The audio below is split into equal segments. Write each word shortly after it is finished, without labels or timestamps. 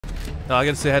Oh, I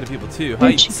gotta say hi to people too.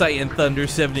 Hi, Titan Thunder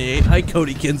 78. Hi,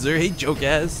 Cody Kinzer. Hey, Joke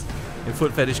Ass. And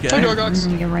Foot Fetish Guy. Hi, Gorgox.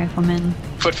 I'm gonna get Rifleman.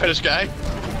 Foot Fetish Guy.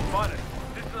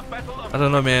 I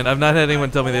don't know, man. I've not had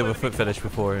anyone tell me they have a foot fetish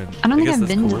before. And I don't think I've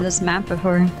that's been cool. to this map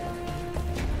before.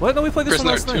 What? No, we played this Chris,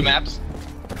 one last there are night. 2 maps.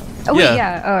 Oh wait,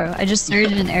 yeah. Oh, I just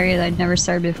started in an area that I'd never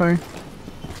started before.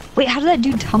 Wait, how did that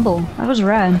dude tumble? That was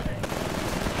rad.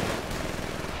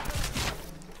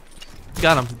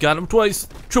 Got him twice.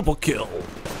 Triple kill.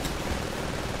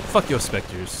 Fuck your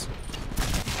specters.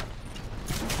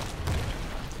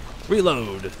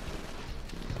 Reload.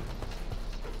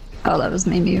 Oh, that was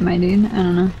maybe my dude. I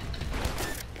don't know.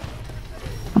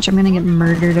 Watch, I'm gonna get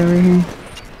murdered over here.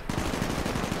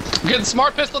 I'm getting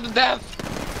smart pistol to death.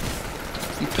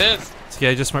 I'm pissed. Yeah,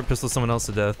 I just smart pistol someone else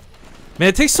to death. Man,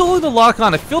 it takes so long to lock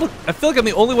on. I feel like I'm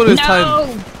the only one who's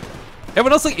time.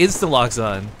 Everyone else like instant locks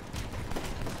on.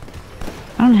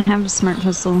 I don't have a smart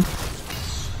pistol.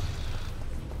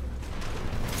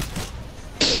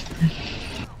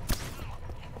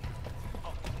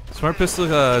 Smart pistol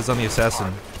is on the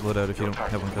assassin loadout if you don't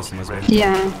have one customized. Right?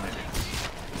 Yeah.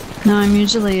 No, I'm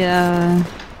usually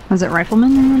was it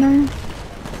Rifleman or whatever?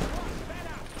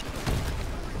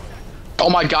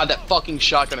 Oh my god, that fucking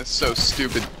shotgun is so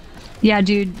stupid. Yeah,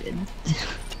 dude.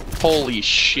 Holy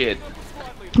shit.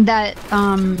 That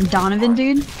Donovan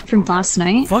dude from last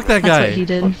night. Fuck that guy. That's what he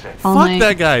did all Fuck night.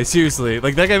 that guy. Seriously,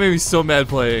 like that guy made me so mad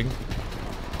playing.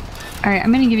 Alright,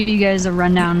 I'm gonna give you guys a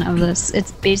rundown of this.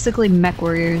 It's basically Mech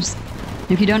Warriors.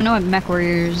 If you don't know what Mech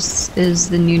Warriors is,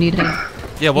 then you need to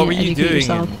Yeah, what were you educate doing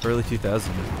yourself. in early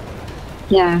 2000?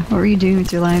 Yeah, what were you doing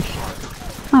with your life?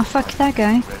 Oh, fuck that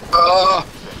guy.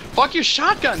 Fuck your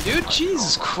shotgun, dude.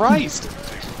 Jesus Christ.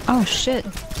 Oh shit.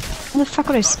 Where the fuck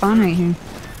would I spawn right here?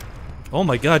 Oh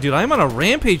my god, dude, I'm on a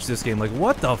rampage this game. Like,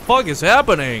 what the fuck is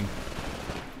happening?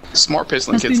 Smart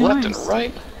pistol Must kids be left nice. and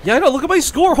right. Yeah, I know. Look at my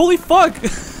score. Holy fuck.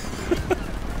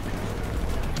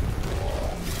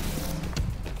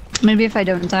 Maybe if I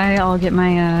don't die, I'll get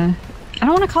my, I don't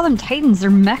want to call them Titans,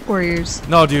 they're Mech Warriors.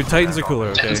 No, dude, Titans are cooler,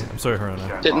 okay? I'm sorry,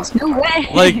 Harona. Didn't. No way!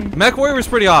 Like, Mech Warrior was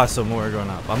pretty awesome when we were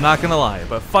growing up. I'm not gonna lie,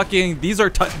 but fucking, these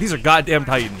are goddamn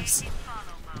Titans.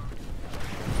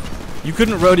 You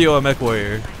couldn't rodeo a Mech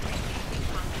Warrior.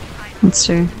 That's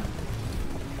true.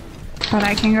 But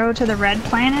I can go to the red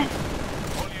planet?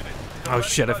 Oh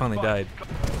shit, I finally died.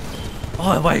 Oh,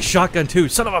 I buy a shotgun too,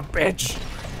 son of a bitch!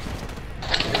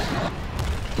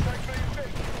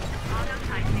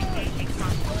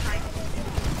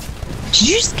 Did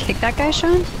you just kick that guy,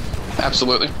 Sean?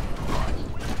 Absolutely.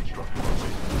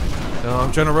 No,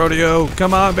 I'm trying to rodeo.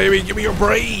 Come on, baby, give me your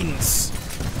brains!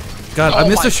 God, I Oh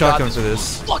missed my a shotgun God, for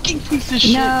this. Fucking piece of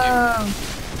shit, No! dude.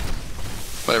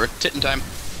 Whatever, tittin' time.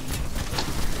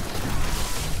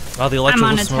 Oh, the I'm electrical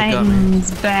on a smoke got me.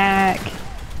 Titan's back.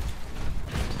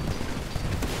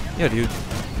 Yeah, dude.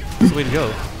 That's the way to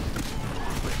go.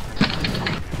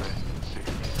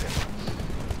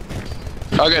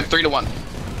 Oh, good, 3-1.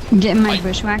 I'm getting my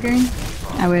bushwhacker?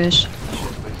 I wish.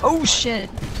 Oh shit!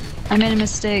 I made a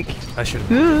mistake. I should have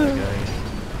been that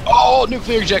guy. Oh,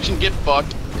 nuclear ejection, get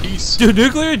fucked. Peace. Dude,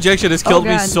 nuclear ejection has killed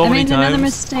me so many I made another times.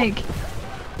 mistake.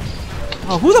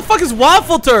 Oh, who the fuck is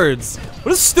Waffle Turds?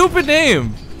 What a stupid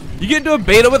name. You get into a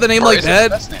beta with a name like that?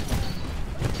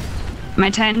 My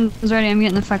Titan's ready. I'm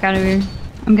getting the fuck out of here.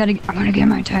 I'm gonna get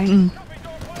my Titan.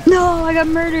 No, I got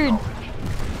murdered.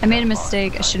 I made a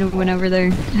mistake. I should have went over there.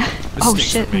 Oh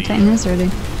shit, my Titan is ready.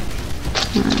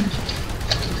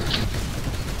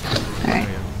 Alright.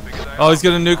 Oh, he's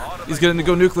gonna nuke. He's gonna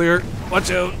go nuclear.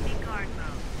 Watch out.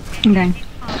 Okay.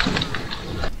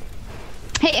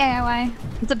 Hey AIY.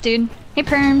 What's up, dude? Hey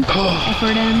Perm. Hey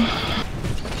Corden.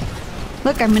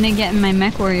 Look, I'm gonna get in my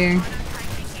Mech Warrior.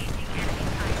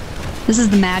 This is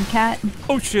the Mad Cat.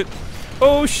 Oh shit.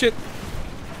 Oh shit.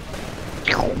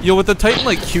 Yo, with the Titan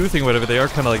like Q thing, whatever, they are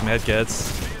kind of like Mad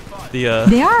Cats. They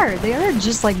are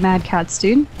just like Mad Cats,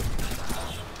 dude.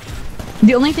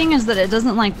 The only thing is that it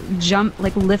doesn't like jump,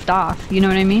 like lift off, you know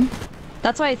what I mean?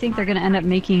 That's why I think they're gonna end up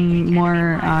making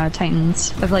more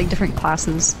Titans of like different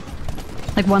classes.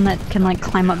 Like one that can like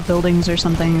climb up buildings or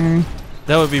something, or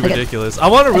That would be like ridiculous. I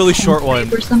want a really short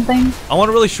one. or something. I want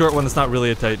a really short one that's not really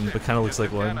a Titan, but kind of looks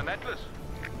like one.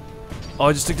 Oh,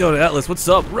 I just took down an Atlas. What's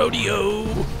up, Rodeo?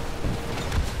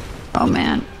 Oh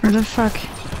man, where the fuck?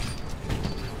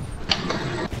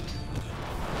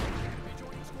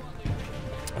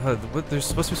 What? There's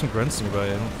supposed to be some grunts nearby. I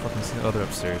don't fucking see. Oh, they're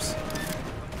upstairs.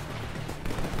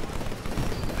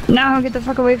 No, get the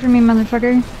fuck away from me,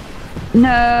 motherfucker!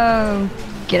 No,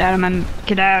 get out of my,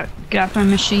 get off my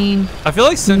machine, I feel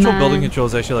like central Man. building control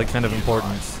is actually like kind of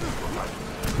important.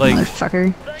 Like,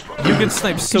 motherfucker. You can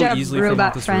snipe so Good job, easily from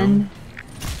robot this friend. room.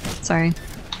 Sorry.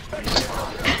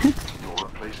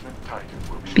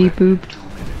 Beep boop.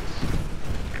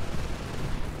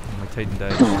 Oh, my Titan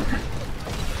died.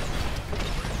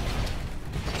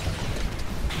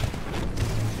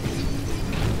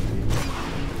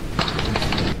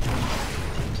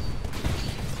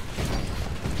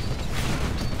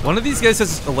 One of these guys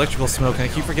has electrical smoke, and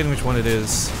I keep forgetting which one it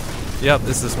is. Yep,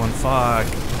 it's this one. Fuck.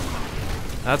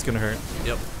 That's gonna hurt.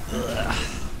 Yep. Ugh.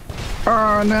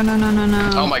 Oh, no, no, no, no, no.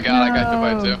 Oh my god, I got hit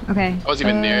by it too. Okay. I wasn't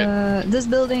even near it. This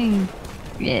building.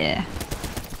 Yeah.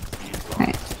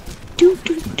 Alright. Do,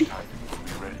 do, do.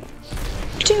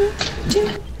 Do, do.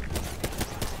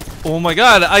 Oh my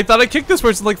god, I thought I kicked this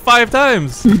person like 5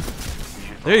 times.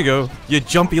 There you go. You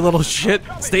jumpy little shit.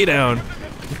 Stay down.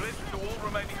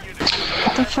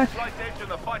 What the fuck?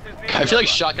 I feel like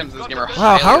shotguns in this game are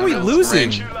Wow, how are we highly losing?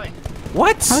 range.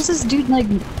 What? How is this dude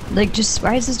like just,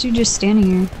 why is this dude just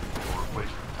standing here?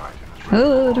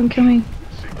 Oh, don't kill me.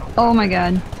 Oh my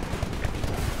god.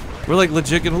 We're like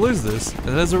legit gonna lose this.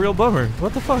 And that's a real bummer.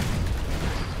 What the fuck?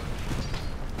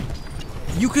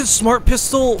 You can smart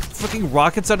pistol fucking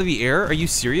rockets out of the air? Are you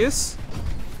serious?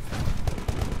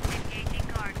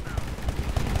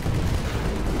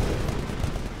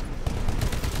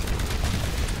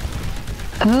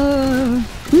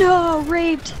 No,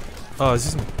 raped. Oh, is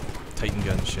this some Titan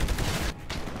gun shit?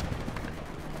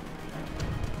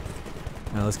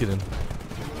 Now let's get in.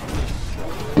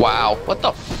 Wow, what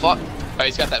the fuck? Oh,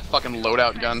 he's got that fucking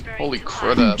loadout gun. Holy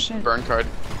crap, shit. burn card.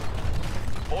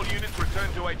 All units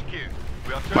return to HQ.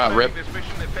 We are Wow, rip. terminating this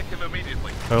mission effective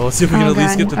immediately. Alright, let's see if we can Oh at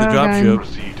least god, get to the oh drop god. ship.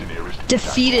 Proceed to nearest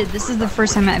Defeated. This is the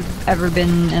first time I've ever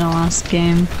been in a lost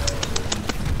game.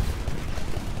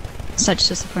 Such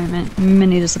disappointment.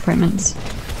 Many disappointments.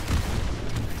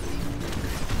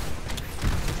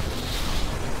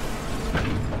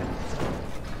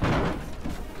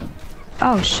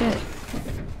 Oh shit.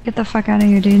 Get the fuck out of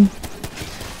here, dude.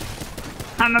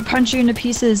 I'm gonna punch you into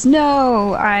pieces.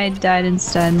 No! I died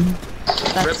instead.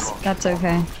 That's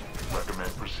okay.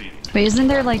 recommend proceeding. Wait, isn't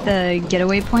there like the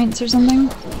getaway points or something?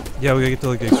 Yeah, we gotta get to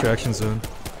like the extraction zone.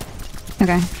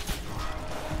 Okay.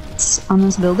 It's on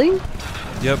this building?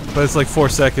 Yep, but it's like 4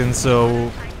 seconds,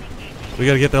 so we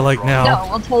gotta get there like now. No,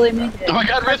 we'll totally make it. Oh my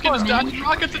god, Rifkin is man. dodging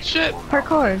rockets and shit!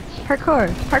 Parkour! Parkour!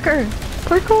 Parkour!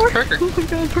 Parkour! Parkour. Oh my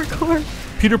god, parkour!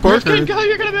 Peter Parker. Rifkin, go,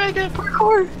 you're gonna make it!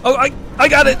 Parkour! Oh, I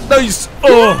got it. Nice.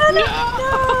 Oh,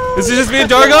 No! is it just me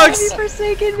and Why have Dargox? you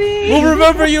forsaken me? We'll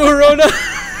remember you, Harona.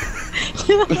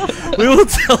 We will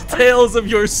tell tales of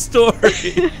your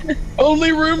story.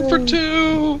 Only room for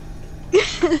 2!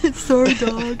 Sorry,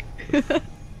 dog.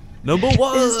 Number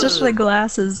 1. It's just my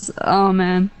glasses. Oh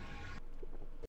man.